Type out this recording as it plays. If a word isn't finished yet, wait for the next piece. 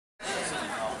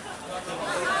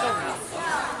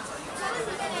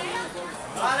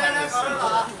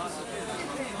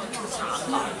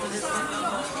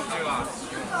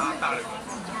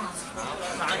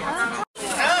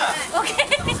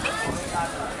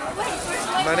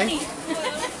Money?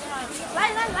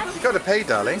 You got to pay,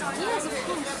 darling. Yes, of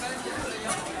course.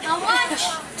 How much?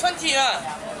 20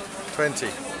 20.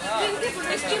 Thank you for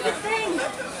this stupid thing.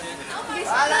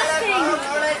 Disgusting.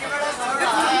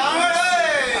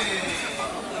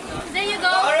 There you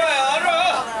go.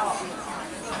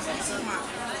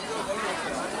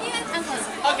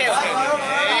 Okay.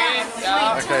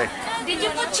 Yeah. Okay. Did you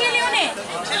put chili on it?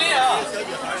 Chili.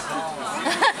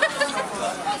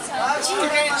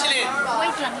 Chili.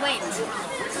 Wait.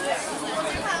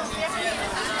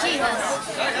 Jesus.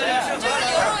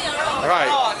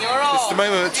 Alright. This is the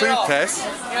moment of truth, Tess.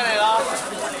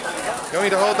 You want me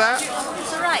to hold that?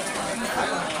 It's alright.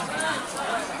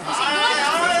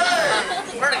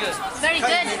 Very good. Very good,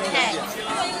 Ted.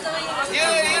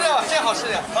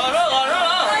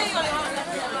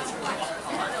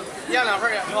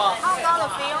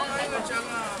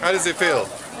 How does it feel?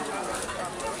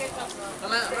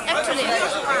 Actually,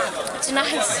 it's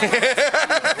nice.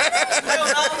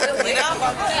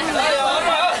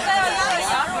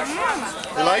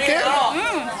 You like it?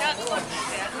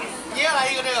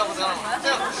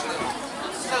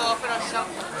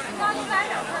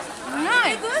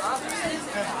 Nice.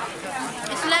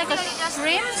 It's like a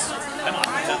shrimp.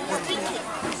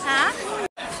 Huh?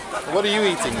 What are you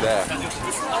eating there?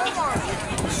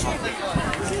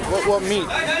 What meat?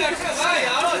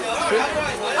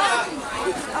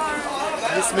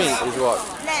 This meat is what?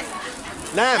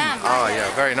 Lamb. Oh yeah,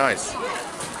 very nice.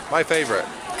 My favorite.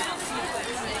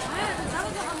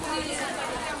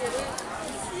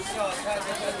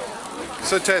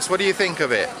 So Tess, what do you think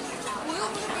of it?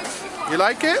 You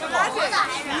like it?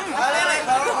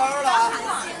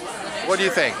 What do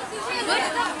you think?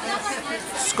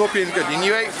 Scorpion's good. And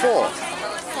you ate 4?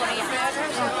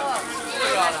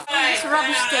 It's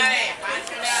rubbish thing.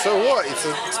 So what? It's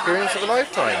an experience of a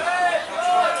lifetime.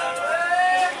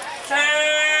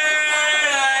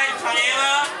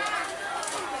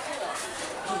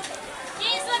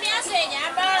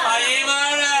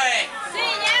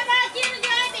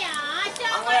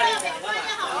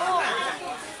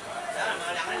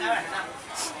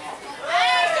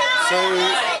 So,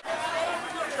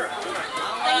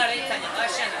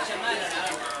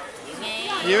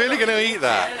 you're really going to eat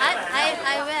that?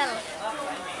 I will.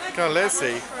 Come on, let's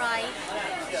see. Right.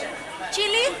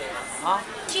 Chili?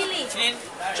 Chili.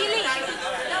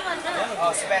 That one, no.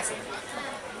 Oh, spicy.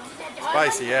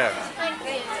 Spicy, yeah. Thank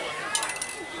you.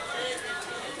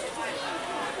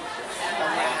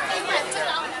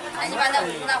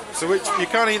 So you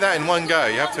can't eat that in one go.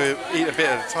 You have to eat a bit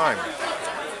at a time.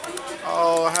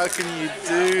 Oh, how can you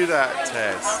do that,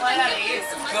 Tess?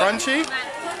 Crunchy?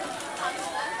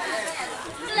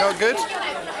 Not good?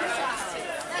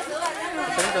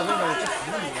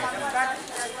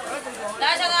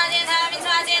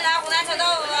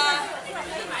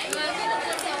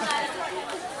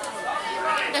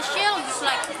 The shell is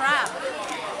like crab.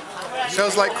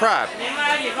 Shells like crab.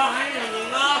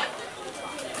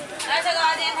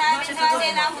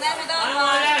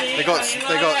 They got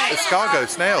escargot,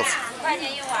 snails.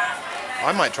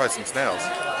 I might try some snails.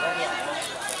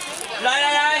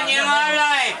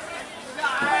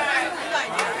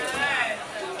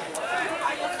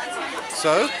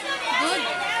 So,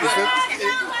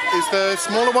 is the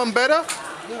smaller one better? The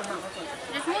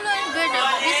smaller is better.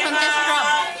 This one just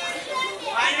crab.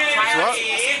 It's what?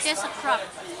 Just a crab.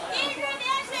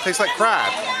 Tastes like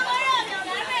crab.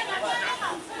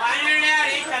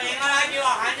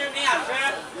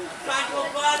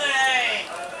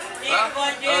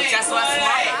 Just one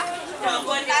small.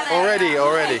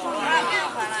 Already.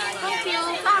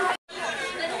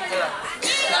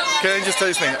 Can I just tell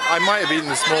you something? I might have eaten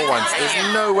the small ones. There's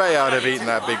no way I'd have eaten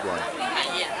that big one.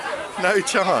 No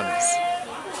chance.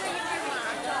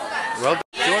 Well,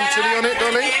 do you want chili on it,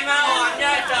 Dolly?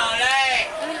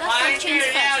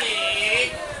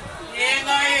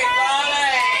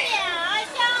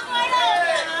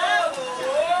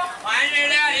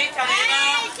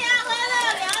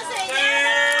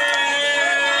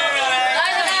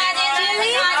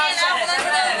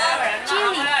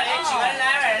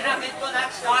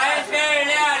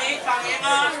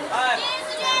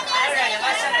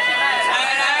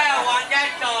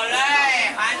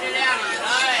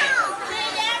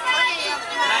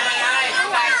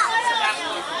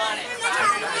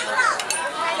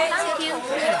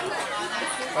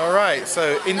 Alright,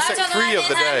 so insect free of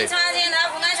the day.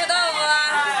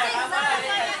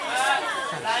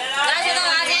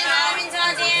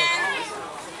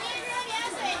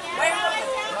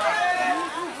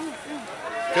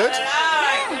 Good?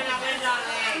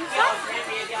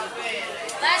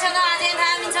 来，小豆阿金，台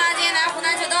湾名称阿金，来湖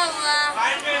南臭豆腐啊。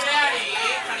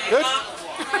 Good?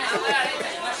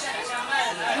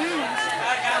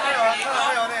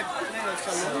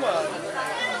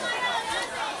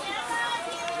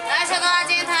 来，小豆阿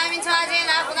金，台湾名称阿金，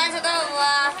来湖南臭豆腐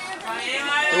啊。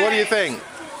 So what do you think?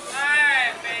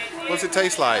 What's it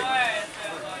taste like?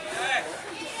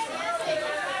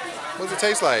 What's it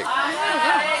taste like?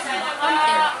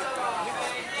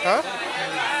 Huh?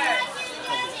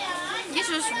 This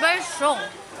is very strong.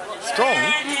 Strong?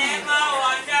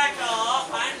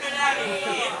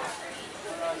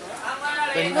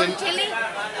 Then Chili?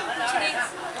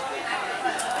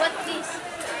 What this?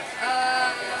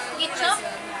 Ketchup?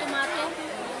 Tomato?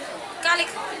 Garlic.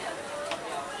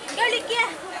 Garlic, yeah.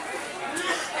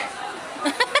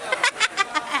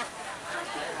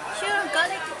 Sure,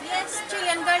 garlic. Yes, chili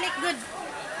and garlic, good.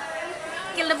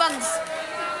 Kill the bugs.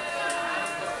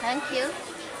 Thank you.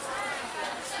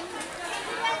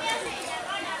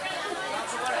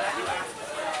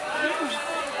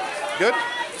 good?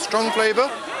 Strong flavor?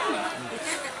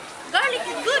 Garlic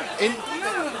is good.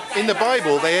 In the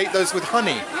Bible, they ate those with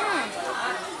honey.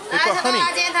 They put honey.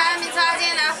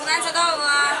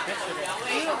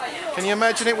 Can you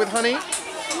imagine it with honey?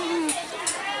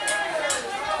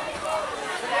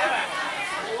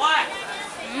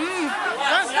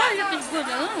 Garlic is good.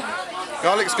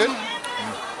 Garlic's good?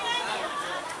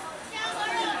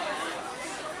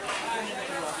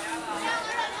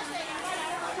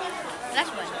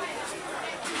 Last one.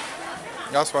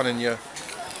 Last one in you.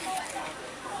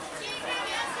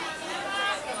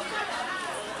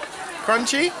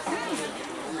 Crunchy?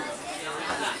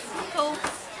 Cool.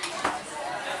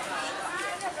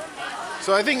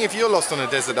 So I think if you're lost on a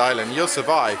desert island, you'll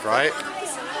survive, right?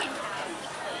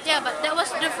 Yeah, but that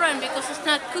was different because it's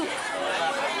not cooked.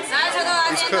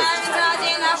 It's cooked.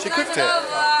 She cooked it.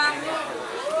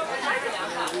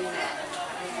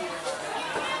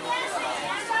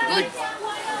 Good.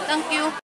 Thank you.